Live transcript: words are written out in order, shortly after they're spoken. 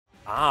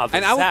Ah, the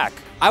and Zach.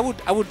 I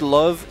would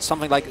love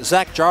something like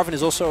Zach. Jarvan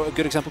is also a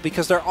good example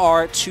because there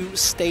are 2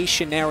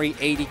 stationary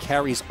AD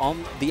carries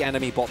on the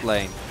enemy bot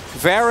lane.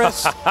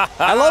 Varus,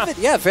 I love it.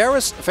 Yeah,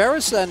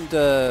 Varus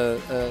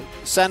and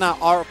Senna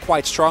are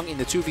quite strong in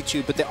the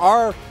 2v2, but they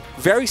are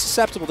very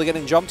susceptible to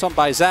getting jumped on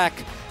by Zach.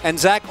 And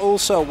Zach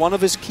also, one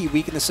of his key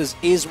weaknesses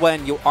is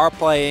when you are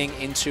playing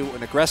into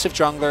an aggressive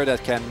jungler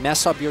that can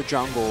mess up your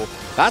jungle.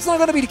 That's not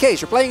going to be the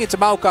case. You're playing into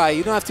Maokai.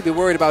 You don't have to be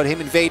worried about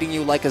him invading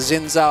you like a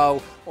Xin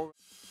Zhao.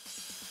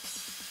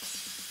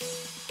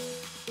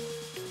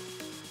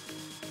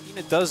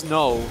 It does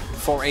know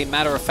for a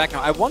matter of fact.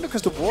 Now, I wonder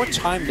because the ward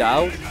timed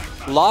out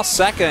last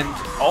second.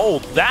 Oh,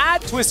 that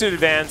twisted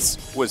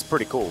advance was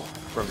pretty cool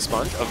from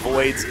Sponge.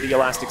 Avoids the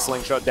elastic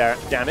slingshot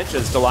damage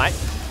as Delight.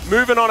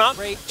 Moving on up.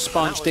 Great.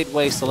 Sponge did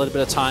waste a little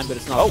bit of time, but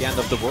it's not the end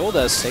of the world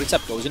as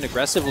SeTeb goes in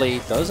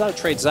aggressively. Does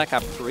outtrade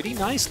Zeka pretty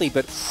nicely,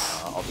 but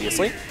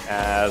obviously.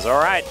 As all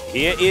right,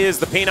 here is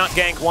the Peanut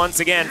gank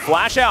once again.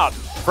 Flash out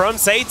from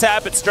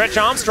SeTeb, but Stretch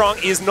Armstrong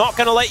is not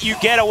going to let you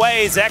get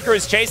away. Zeka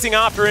is chasing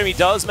after him. He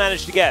does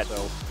manage to get.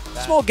 So,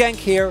 small gank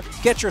here.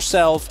 Get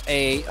yourself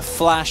a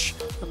flash.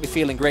 Don't be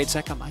feeling great.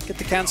 Zeka might get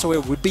the cancel here.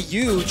 Would be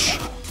huge.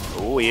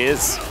 Oh, he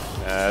is.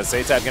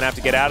 SeTeb going to have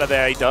to get out of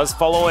there. He does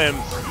follow him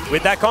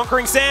with that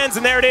Conquering Sands,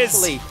 and there it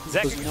is.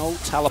 There's no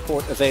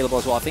teleport available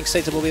as well. I think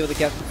SeTeb will be able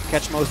to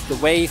catch most of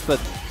the wave, but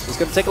it's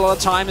going to take a lot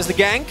of time as the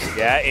gank.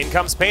 Yeah, in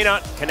comes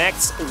Peanut.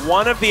 Connects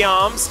one of the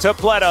arms to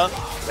Pleta.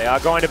 They are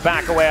going to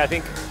back away, I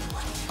think.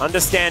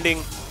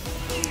 Understanding.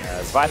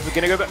 Viper's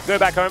going to go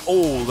back home.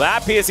 Oh,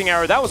 that piercing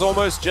arrow. That was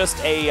almost just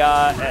a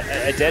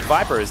dead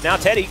Viper. As now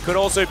Teddy could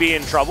also be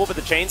in trouble, but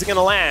the chains are going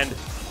to land.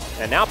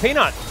 And now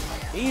Peanut.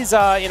 He's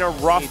in a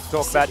rough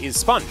talk about his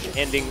Sponge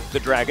ending the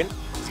dragon.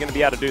 He's going to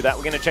be able to do that.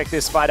 We're going to check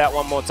this fight out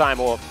one more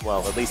time, or,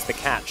 well, at least the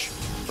catch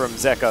from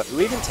Zeka,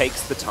 who even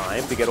takes the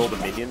time to get all the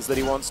minions that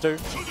he wants to.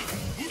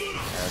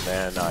 And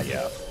then,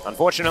 yeah,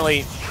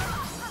 unfortunately,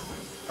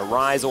 a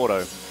Rise auto,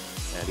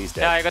 and he's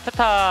dead. 야, 이거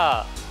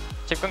타타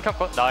집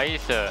끊겼고,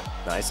 나이스.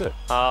 Nice.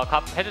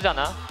 갑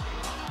해주잖아.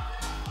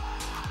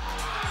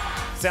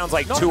 Sounds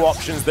like 2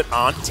 options that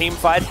aren't team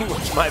fighting,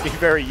 which might be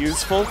very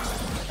useful.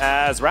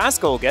 As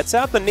Rascal gets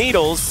out the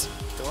needles.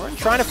 Doran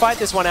trying to fight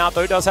this one out,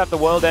 though, does have the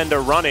World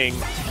Ender running.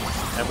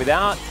 And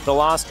without the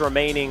last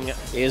remaining...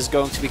 is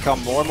going to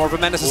become more and more of a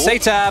menace to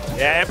SeTeb.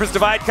 Yeah, Empress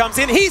Divide comes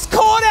in. He's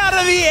caught out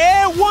of the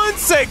air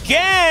once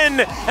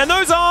again! And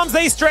those arms,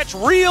 they stretch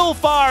real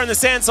far, and the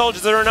Sand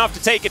Soldiers are enough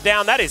to take it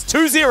down. That is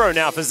 2-0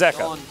 now for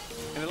Zeka.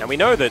 And we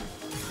know that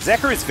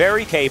Zeka is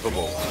very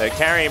capable. They're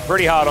carrying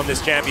pretty hard on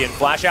this champion.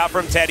 Flash out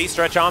from Teddy.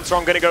 Stretch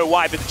Armstrong going to go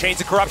wide, but the Chains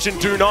of Corruption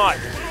do not.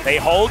 They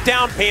hold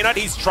down Peanut.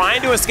 He's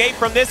trying to escape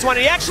from this one.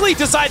 He actually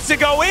decides to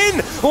go in.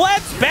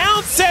 Let's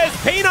bounce, says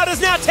Peanut,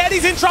 as now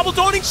Teddy's in trouble.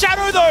 Dawning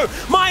Shadow, though,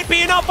 might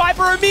be enough.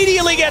 Viper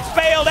immediately gets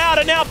bailed out,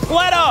 and now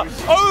Pleta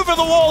over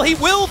the wall. He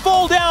will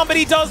fall down, but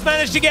he does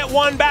manage to get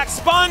one back.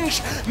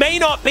 Sponge may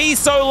not be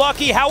so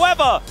lucky.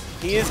 However,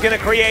 he is going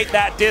to create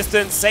that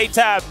distance.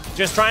 SeTeb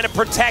just trying to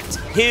protect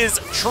his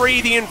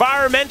tree, the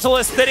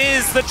environmentalist that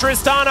is the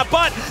Tristana,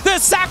 but the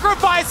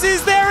sacrifice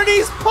is there, and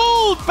he's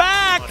pulled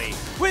back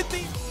with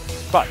the...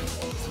 But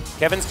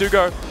Kevin's do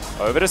go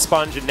over to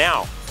Sponge, and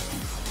now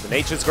the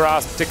Nature's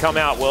Grasp to come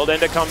out. World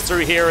Ender comes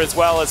through here as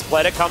well as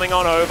Pleta coming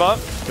on over.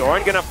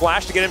 Doran going to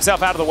flash to get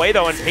himself out of the way,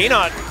 though, and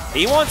Peanut,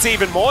 he wants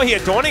even more here.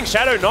 Dawning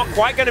Shadow not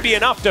quite going to be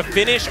enough to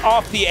finish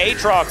off the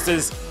Aatrox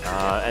as...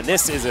 and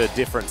this is a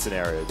different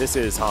scenario. This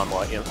is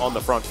Hanwha on the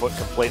front foot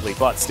completely,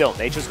 but still,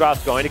 Nature's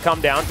Grasp going to come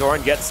down.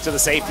 Doran gets to the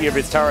safety of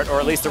his turret, or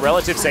at least a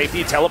relative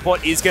safety.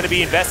 Teleport is going to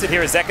be invested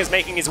here as Zeka's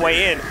making his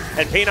way in,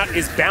 and Peanut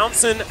is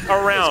bouncing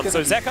around.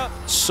 So Zeka...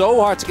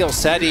 so hard to kill.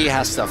 Seti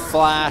has to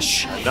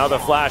flash. Another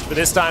flash, but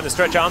this time the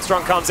Stretch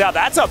Armstrong comes out.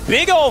 That's a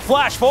big old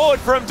flash forward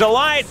from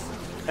Delight.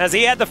 As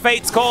he had the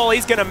Fate's Call,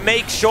 he's going to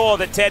make sure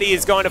that Teddy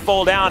is going to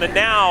fall down, and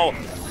now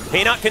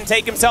Peanut can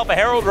take himself a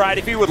Herald Ride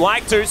if he would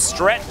like to,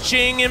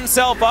 stretching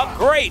himself up.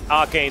 Great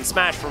Arcane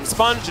Smash from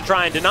Sponge to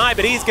try and deny,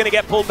 but he's going to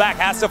get pulled back,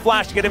 has to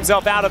flash to get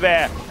himself out of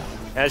there.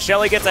 As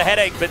Shelly gets a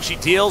headache, but she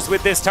deals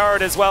with this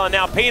turret as well, and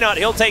now Peanut,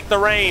 he'll take the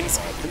reins.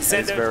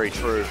 That's very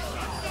true.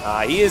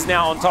 He is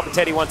now on top of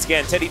Teddy once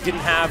again. Teddy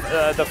didn't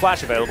have the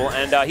flash available,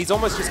 and he's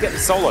almost just getting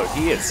soloed.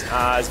 He is,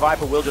 as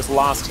Viper will just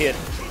last hit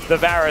the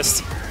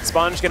Varus.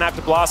 Sponge gonna have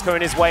to blast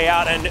cone his way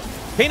out, and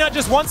Peanut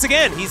just once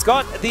again, he's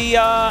got the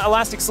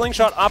elastic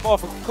slingshot up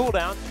off of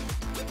cooldown.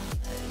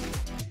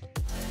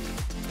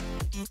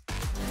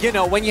 You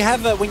know, when you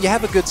have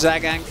a good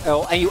Zag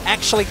angle and you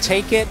actually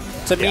take it,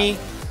 to me,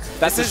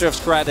 that deserves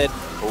credit.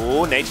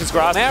 Oh, Nature's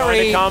Grasp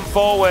trying to come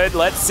forward.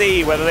 Let's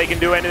see whether they can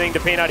do anything to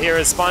Peanut here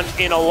as Sponge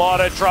in a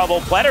lot of trouble.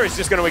 Pleta is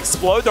just going to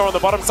explode there on the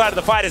bottom side of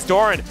the fight as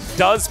Doran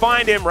does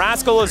find him.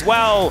 Rascal as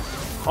well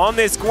on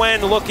this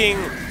Gwen looking,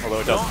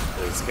 although it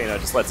doesn't, as Peanut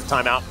just lets the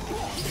time out.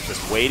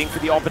 Just waiting for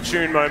the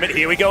opportune moment.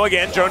 Here we go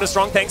again. Jonah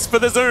Strong, thanks for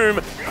the zoom.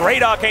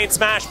 Great Arcane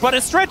Smash, but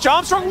a Stretch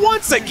Armstrong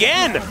once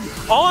again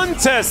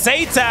onto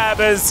SeTeb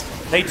as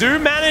they do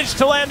manage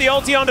to land the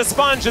ulti onto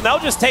Sponge, and they'll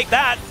just take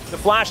that. The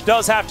flash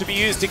does have to be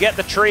used to get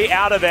the tree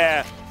out of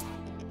there.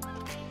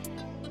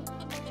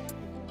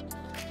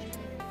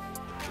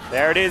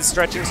 There it is,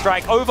 stretching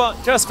strike over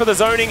just for the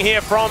zoning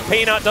here from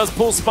Peanut. Does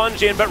pull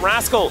Sponge in, but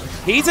Rascal,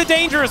 he's a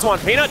dangerous one.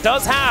 Peanut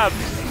does have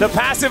the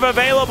passive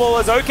available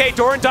as OK,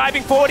 Doran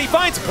diving forward. He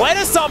finds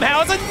Pleta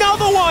somehow as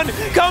another one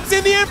comes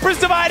in. The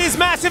Empress Divide is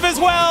massive as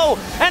well.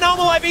 And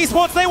Life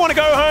Esports, they want to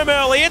go home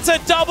early. It's a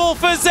double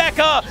for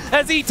Zeka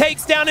as he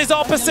takes down his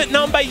opposite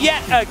number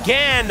yet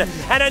again.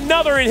 And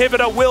another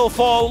inhibitor will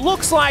fall.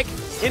 Looks like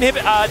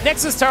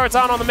Nexus turrets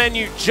aren't on the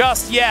menu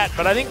just yet,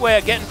 but I think we're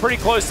getting pretty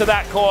close to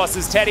that course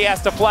as Teddy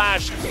has to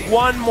flash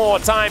one more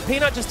time.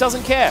 Peanut just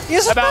doesn't care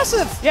about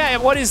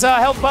what his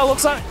health bar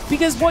looks like,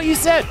 because what you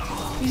said,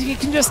 he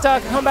can just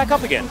come back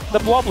up again. The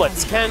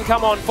Bloblets can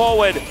come on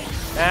forward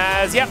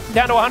as, yep,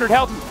 down to 100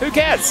 health. Who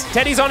cares?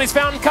 Teddy's on his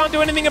fountain, can't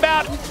do anything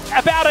about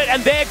it,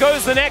 and there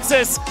goes the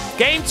Nexus.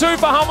 Game 2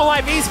 for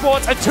Life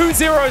Esports, a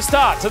 2-0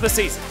 start to the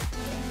season.